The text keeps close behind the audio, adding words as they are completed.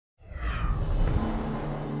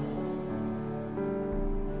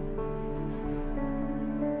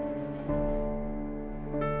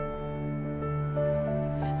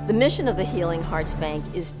The mission of the Healing Hearts Bank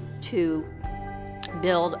is to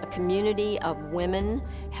build a community of women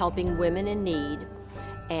helping women in need,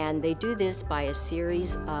 and they do this by a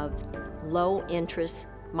series of low-interest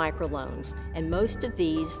microloans, and most of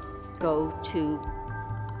these go to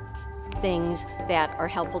things that are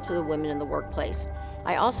helpful to the women in the workplace.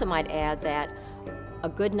 I also might add that a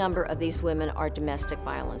good number of these women are domestic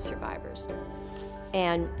violence survivors.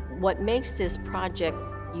 And what makes this project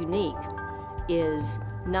unique is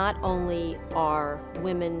not only are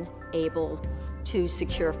women able to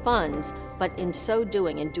secure funds, but in so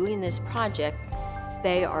doing, in doing this project,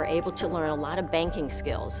 they are able to learn a lot of banking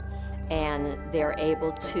skills, and they're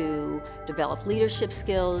able to develop leadership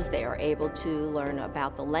skills, they are able to learn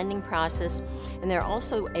about the lending process, and they're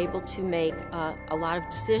also able to make a lot of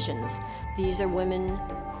decisions. These are women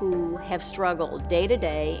who have struggled day to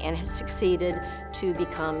day and have succeeded to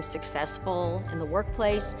become successful in the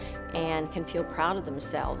workplace and can feel proud of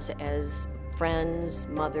themselves as friends,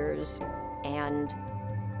 mothers, and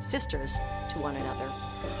sisters to one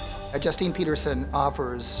another. Justine PETERSEN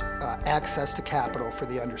offers access to capital for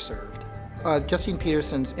the underserved. Justine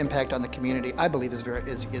PETERSEN's impact on the community, I believe,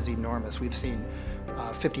 is enormous. We've seen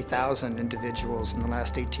 50,000 individuals in the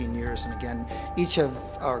last 18 years, and again, each of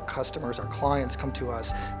our customers, our clients, come to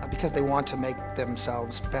us because they want to make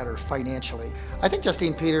themselves better financially. I think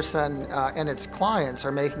Justine PETERSEN and its clients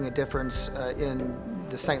are making a difference in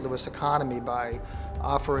the St. Louis economy by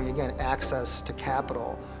offering, again, access to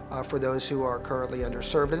capital for those who are currently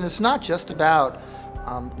underserved. And it's not just about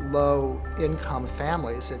low-income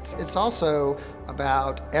families. It's also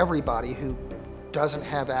about everybody who doesn't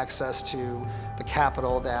have access to the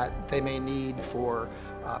capital that they may need for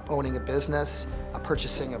owning a business,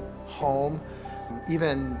 purchasing a home,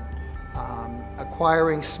 even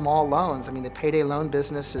acquiring small loans. I mean, the payday loan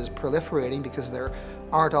business is proliferating because there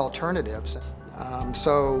aren't alternatives.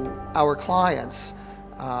 So our clients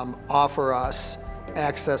offer us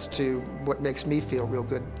access to what makes me feel real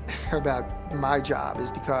good about my job,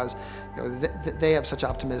 is because they have such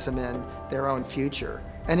optimism in their own future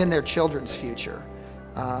and in their children's future,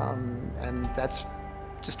 and that's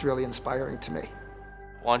just really inspiring to me.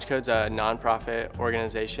 LaunchCode's a nonprofit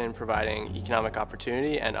organization providing economic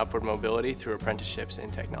opportunity and upward mobility through apprenticeships in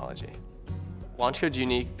technology. LaunchCode's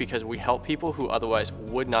unique because we help people who otherwise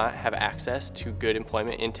would not have access to good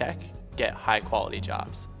employment in tech get high-quality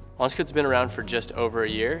jobs. LaunchCode's been around for just over a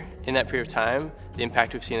year. In that period of time, the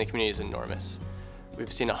impact we've seen in the community is enormous.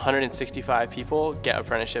 We've seen 165 people get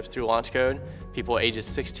apprenticeships through LaunchCode, people ages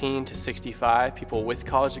 16 to 65, people with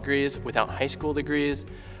college degrees, without high school degrees,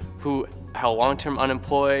 who are long-term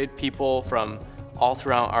unemployed, people from all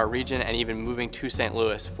throughout our region, and even moving to St.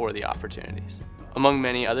 Louis for the opportunities. Among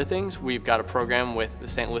many other things, we've got a program with the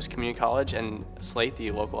St. Louis Community College and SLATE,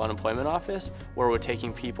 the local unemployment office, where we're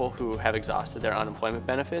taking people who have exhausted their unemployment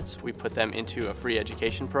benefits. We put them into a free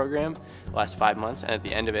education program the last 5 months, and at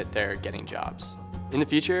the end of it, they're getting jobs. In the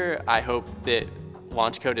future, I hope that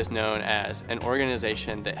LaunchCode is known as an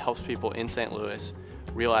organization that helps people in St. Louis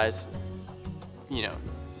realize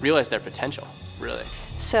their potential, really.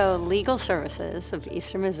 So Legal Services of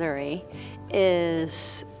Eastern Missouri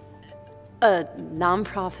is a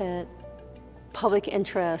nonprofit public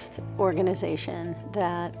interest organization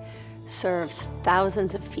that serves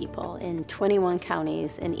thousands of people in 21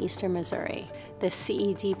 counties in eastern Missouri. The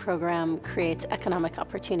CED program creates economic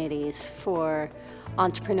opportunities for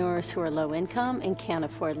entrepreneurs who are low income and can't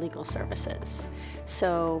afford legal services.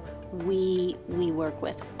 So we work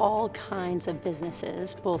with all kinds of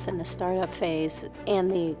businesses, both in the startup phase and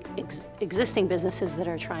the existing businesses that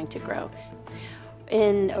are trying to grow.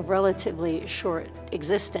 In a relatively short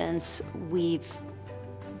existence, we've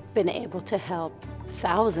been able to help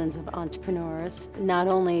thousands of entrepreneurs, not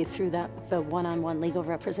only through the one-on-one legal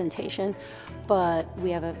representation, but we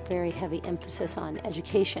have a very heavy emphasis on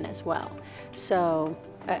education as well. So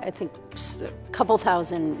I think a couple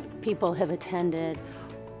thousand people have attended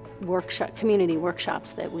community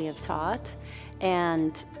workshops that we have taught,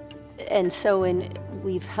 and so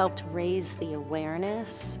we've helped raise the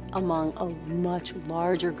awareness among a much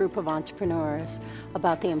larger group of entrepreneurs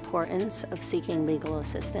about the importance of seeking legal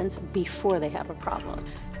assistance before they have a problem.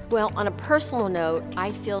 Well, on a personal note,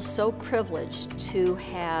 I feel so privileged to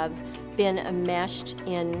have been enmeshed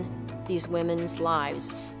in these women's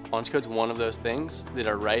lives. LaunchCode's one of those things that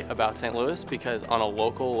are right about St. Louis, because on a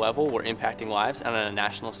local level we're impacting lives, and on a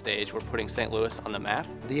national stage we're putting St. Louis on the map.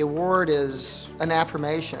 The award is an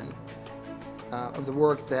affirmation of the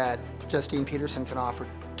work that Justine PETERSEN can offer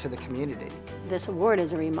to the community. This award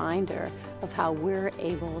is a reminder of how we're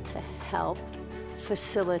able to help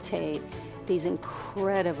facilitate these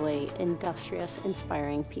incredibly industrious,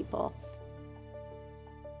 inspiring people.